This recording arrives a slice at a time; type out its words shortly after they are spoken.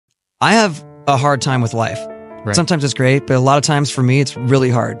I have a hard time with life. Right. Sometimes it's great, but a lot of times for me, it's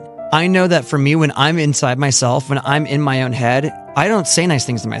really hard. I know that for me, when I'm inside myself, when I'm in my own head, I don't say nice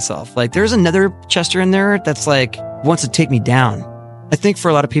things to myself. Like there's another Chester in there that's like wants to take me down. I think for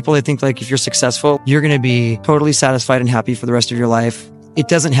a lot of people, they think like if you're successful, you're going to be totally satisfied and happy for the rest of your life. It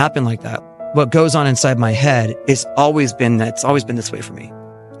doesn't happen like that. What goes on inside my head is always been this way for me.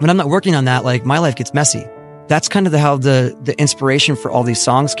 When I'm not working on that, like my life gets messy. That's kind of how the inspiration for all these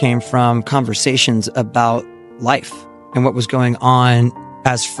songs came from conversations about life and what was going on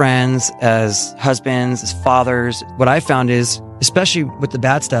as friends, as husbands, as fathers. What I found is, especially with the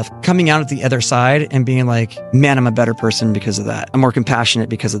bad stuff, coming out at the other side and being like, man, I'm a better person because of that. I'm more compassionate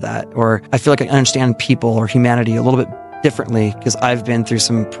because of that. Or I feel like I understand people or humanity a little bit differently because I've been through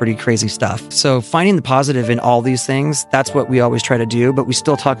some pretty crazy stuff. So finding the positive in all these things, that's what we always try to do, but we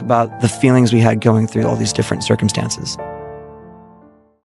still talk about the feelings we had going through all these different circumstances.